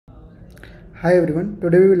Hi everyone.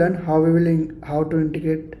 Today we will learn how to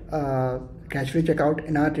integrate Cashfree checkout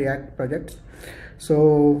in our React projects. So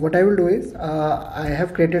what I will do is I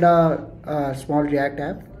have created a small React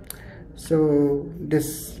app. So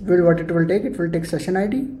this will what it will take. It will take session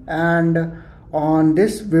ID, and on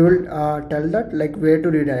this we will tell that like where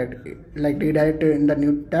to redirect, like redirect in the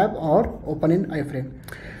new tab or open in iframe.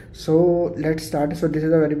 So let's start. So this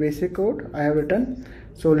is a very basic code I have written.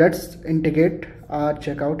 So let's integrate our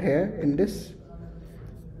checkout here in this.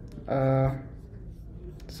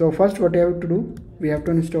 So first what I have to do, we have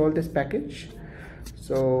to install this package.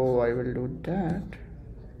 So I will do that,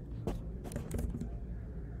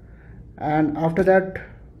 and after that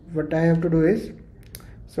what I have to do is,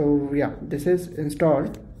 so yeah, this is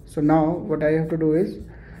installed. So now what I have to do is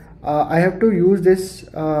I have to use this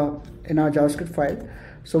in our JavaScript file.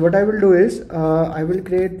 So what I will do is I will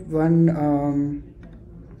create one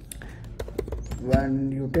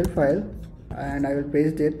util file, and I will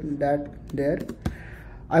paste that there.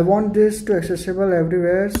 I want this to accessible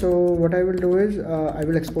everywhere. So what I will do is I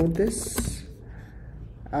will export this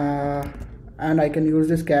and I can use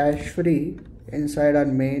this Cashfree inside our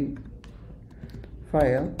main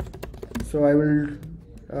file. So I will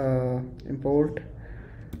import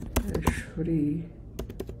Cashfree.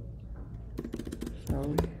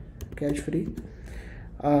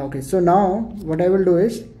 Okay, so now what I will do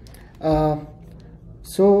is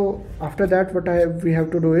so after that what we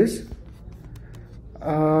have to do is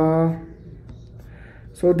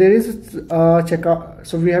so there is checkout.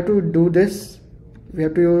 So we have to do this. We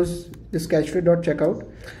have to use this Cashfree.checkout.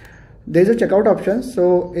 There is a checkout option.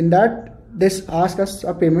 So in that, this asks us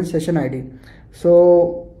a payment session ID.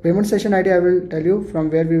 So payment session ID, I will tell you from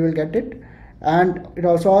where we will get it, and it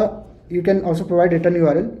also, you can also provide return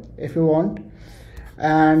URL if you want,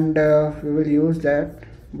 and we will use that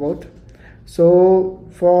both. So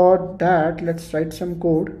for that, let's write some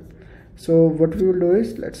code. So what we will do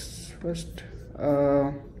is, let's first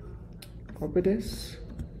copy this,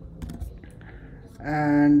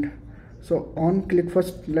 and so on click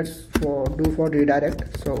first, let's do for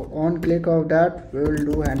redirect. So on click of that, we will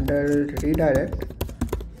do handle redirect.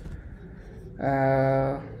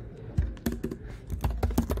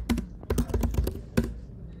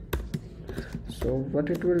 So what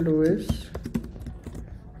it will do is,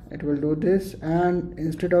 it will do this, and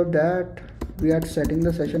instead of that we are setting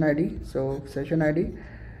the session ID. So session ID,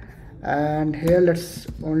 and here let's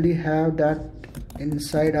only have that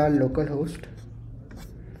inside our local host.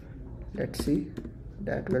 Let's see,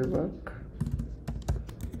 that will work.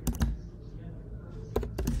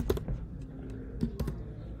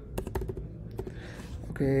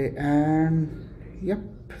 Okay, and yep,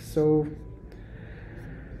 so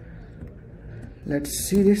let's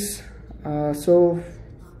see this. So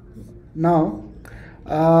now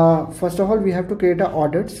first of all we have to create a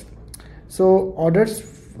orders. So orders,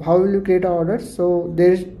 how will you create orders? So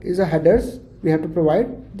there is a headers we have to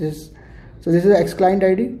provide this. So this is X client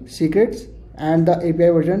ID, secrets, and the API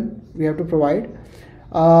version we have to provide.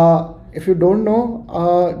 If you don't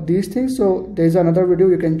know these things, so there is another video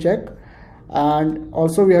you can check. And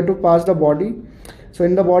also we have to pass the body. So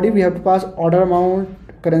in the body we have to pass order amount,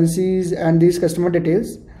 currencies, and these customer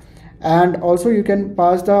details. And also you can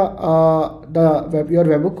pass your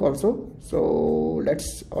webhook also. So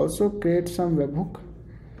let's also create some webhook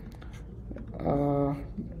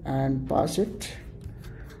and pass it.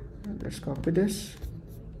 Let's copy this,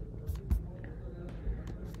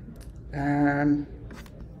 and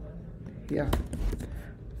yeah,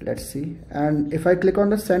 let's see. And if I click on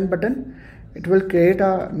the send button, it will create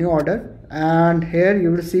a new order, and here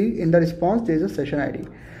you will see in the response there is a session ID.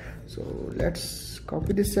 So let's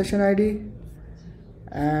copy this session ID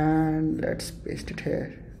and let's paste it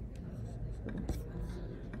here,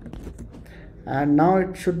 and now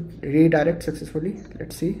it should redirect successfully.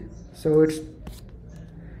 Let's see. So it's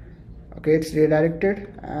okay, it's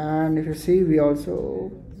redirected, and if you see, we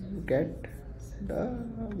also get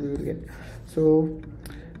we will get. So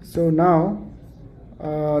now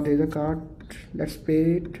there is a cart. Let's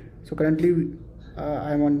pay it. So currently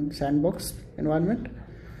I'm on sandbox environment.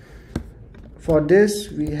 For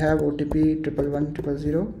this we have OTP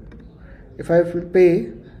 111000. If I will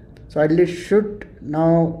pay, so ideally should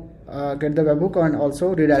now get the webhook and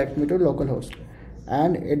also redirect me to localhost,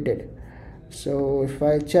 and it did. So if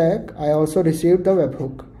I check, I also received the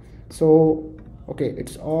webhook. So okay,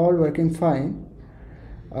 it's all working fine.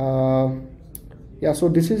 Yeah, so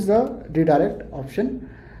this is the redirect option.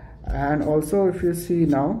 And also if you see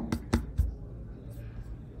now,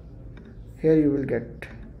 here you will get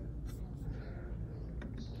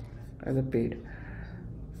as a paid.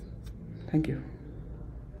 Thank you.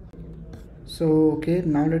 So okay,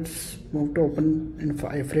 now let's move to open in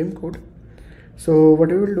iframe code. So what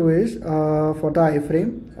we will do is for the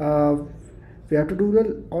iframe we have to do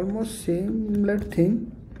the almost similar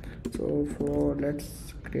thing. So for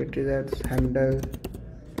let's create it as handle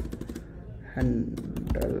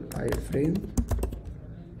iframe.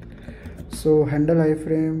 So handle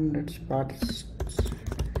iframe, let's pass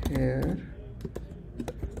here,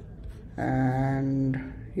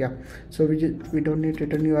 and yeah, so we don't need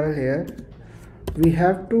return URL here. We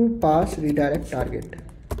have to pass redirect target.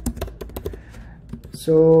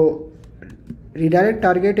 So redirect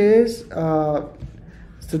target is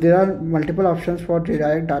so there are multiple options for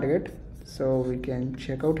redirect target. So we can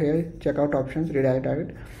check out here, check out options, redirect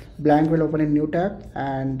target. Blank will open a new tab,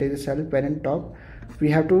 and there is a cell parent top. We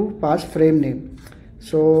have to pass frame name.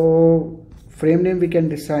 So frame name we can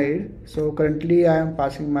decide. So currently I am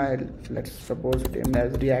passing my, let's suppose name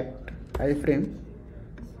as React iframe,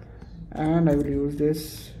 and I will use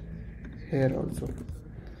this here also.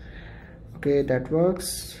 Okay, that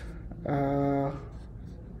works.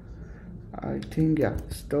 I think yeah,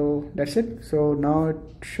 so that's it. So now it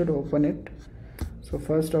should open it. So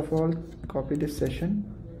first of all, copy this session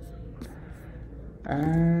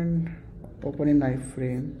and open in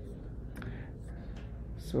iframe.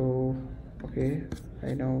 So okay,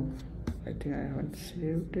 I know, I think I haven't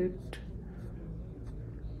saved it.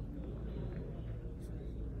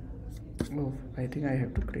 Oh, I think I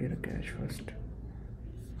have to create a cache first.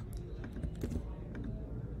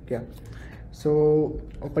 Yeah, so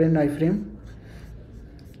open in iframe.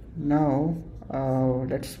 Now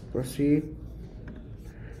let's proceed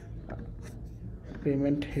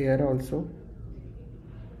payment here also.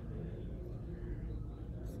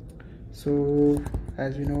 So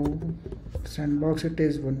as we know, sandbox it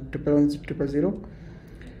is 1000000.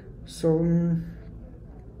 So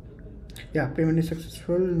yeah, payment is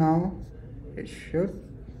successful. Now it should.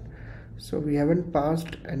 So we haven't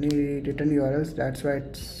passed any return URLs, that's why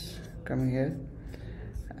it's coming here.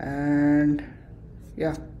 And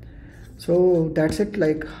yeah, so that's it,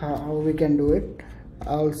 like how we can do it.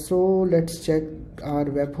 Also let's check our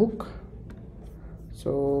webhook.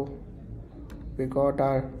 So we got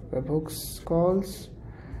our webhooks calls,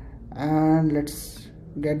 and let's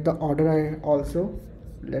get the order ID also.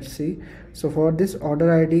 Let's see. So for this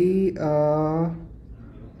order ID,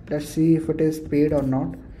 let's see if it is paid or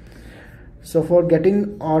not. So for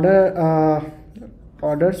getting orders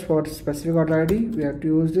for specific order ID, we have to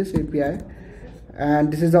use this API,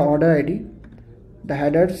 and this is the order ID. The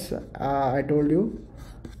headers I told you,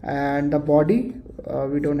 and the body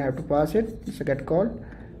we don't have to pass it. It's a get call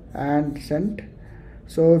and sent.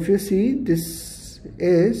 So if you see, this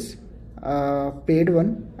is paid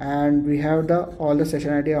one, and we have all the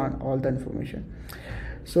session ID on all the information.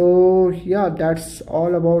 So yeah, that's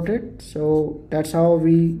all about it. So that's how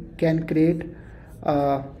we can create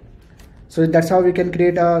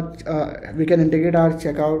we can integrate our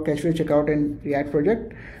Cashfree checkout in React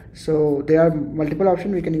project. So there are multiple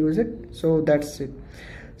options we can use it. So that's it.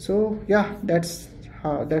 So yeah, that's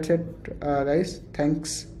it guys.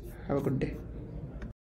 Thanks, have a good day.